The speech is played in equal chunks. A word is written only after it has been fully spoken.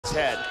his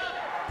head.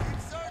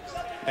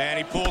 And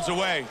he pulls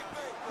away.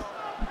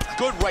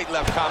 Good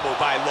right-left combo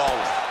by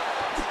Lawler.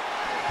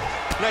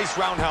 Nice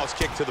roundhouse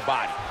kick to the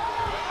body.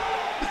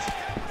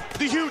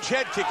 The huge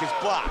head kick is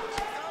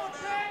blocked.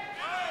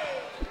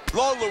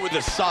 Lawler with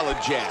a solid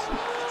jab.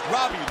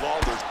 Robbie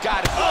Lawler's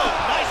got it. Oh,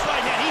 nice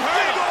right hand. He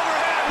hurt him. Big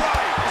overhand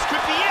right. This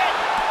could be it.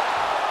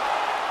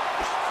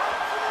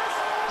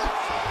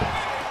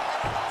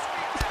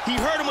 He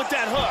hurt him with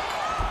that hook.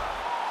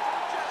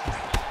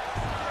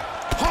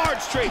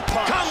 Hard straight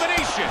punch.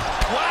 Combination.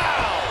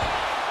 Wow.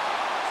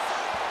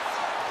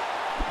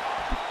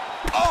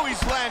 Oh,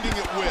 he's landing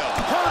at will.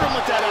 Hurt him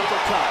with that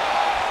uppercut.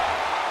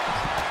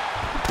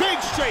 Big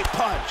straight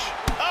punch.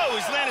 Oh,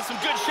 he's landed some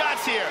good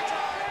shots here.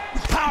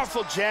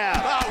 Powerful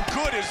jab. How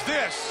good is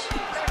this?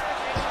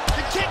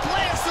 The kick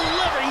lands to the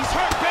liver. He's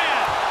hurt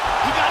bad.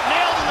 He got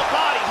nailed in the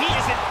body. He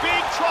is in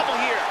big trouble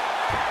here.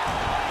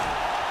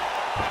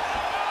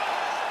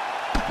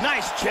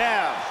 Nice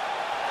jab.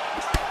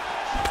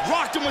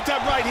 Rocked him with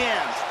that right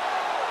hand.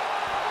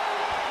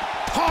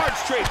 Hard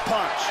straight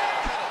punch.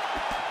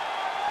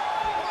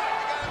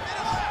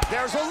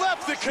 There's a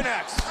left that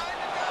connects.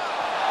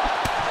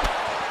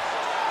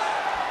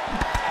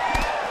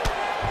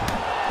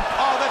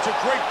 Oh, that's a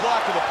great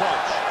block of the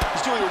punch.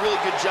 He's doing a really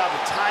good job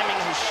of timing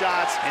his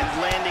shots and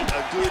landing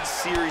a good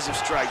series of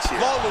strikes here.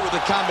 Lawler with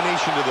a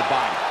combination to the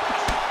body.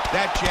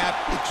 That jab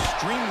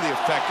extremely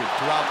effective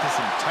throughout this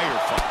entire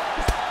fight.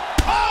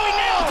 Oh, he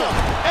nailed him!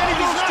 And he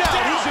goes knocked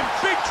down. He's in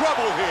big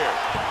trouble here.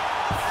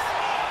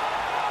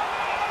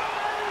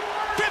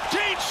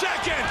 15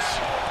 seconds.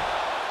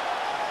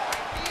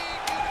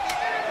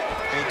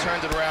 And he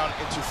turned it around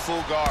into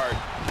full guard.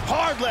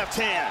 Hard left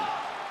hand.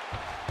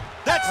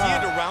 That's the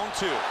end of round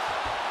 2.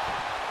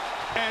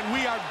 And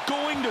we are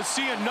going to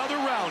see another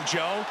round,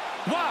 Joe.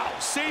 Wow,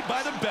 saved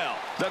by the bell.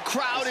 The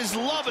crowd is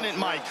loving it,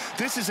 Mike.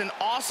 This is an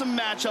awesome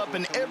matchup,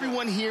 and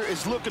everyone here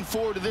is looking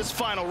forward to this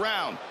final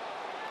round.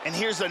 And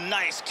here's a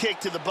nice kick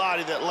to the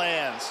body that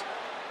lands.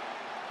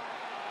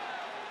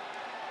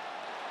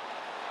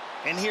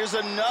 And here's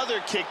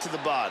another kick to the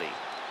body.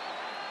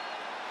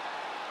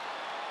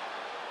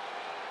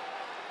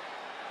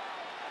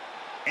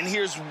 And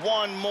here's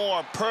one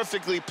more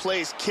perfectly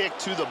placed kick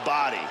to the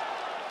body.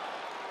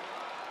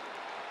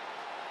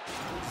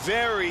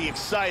 Very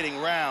exciting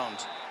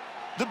round.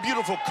 The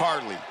beautiful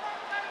Carly.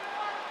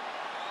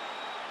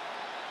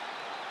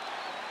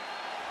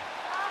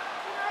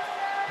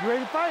 You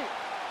ready to fight?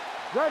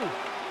 Ready.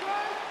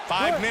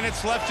 5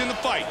 minutes left in the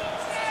fight.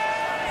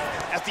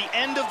 At the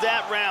end of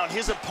that round,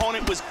 his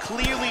opponent was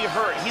clearly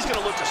hurt. He's going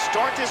to look to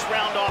start this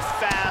round off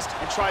fast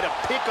and try to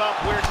pick up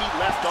where he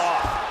left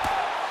off.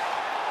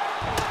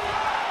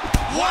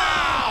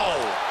 Wow!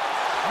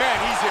 Man,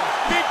 he's in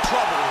big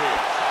trouble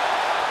here.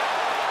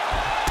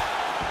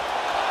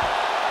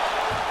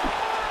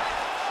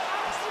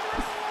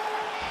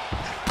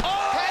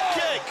 Oh! Head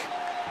kick!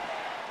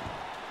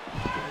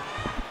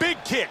 Big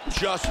kick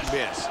just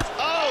missed.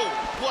 Oh,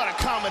 what a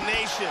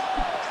combination.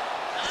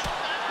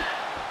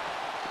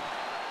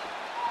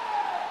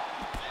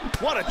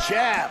 What a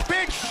jab.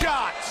 Big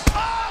shots.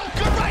 Oh,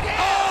 good right hand.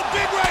 Oh,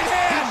 big right He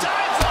hand.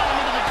 dives on him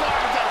into the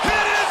guard with that.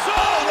 It is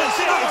That's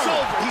it. over. It's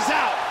over. He's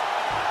out.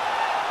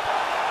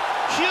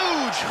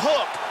 Huge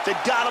hook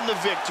that got him the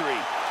victory.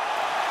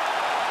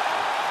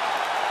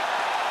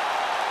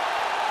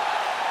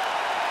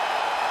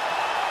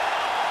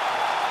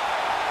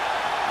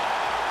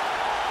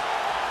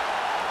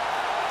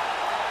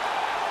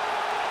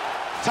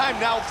 Time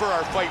now for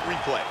our fight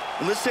replay.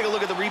 And let's take a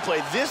look at the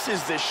replay. This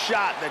is the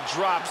shot that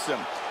drops him.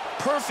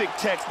 Perfect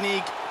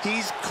technique.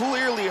 He's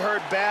clearly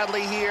hurt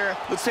badly here.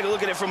 Let's take a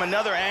look at it from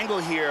another angle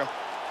here.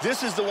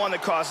 This is the one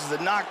that causes the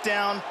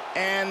knockdown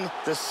and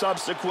the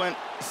subsequent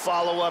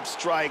follow-up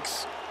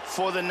strikes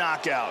for the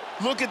knockout.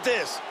 Look at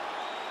this.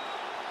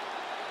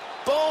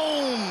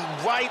 Boom!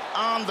 Right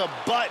on the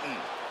button.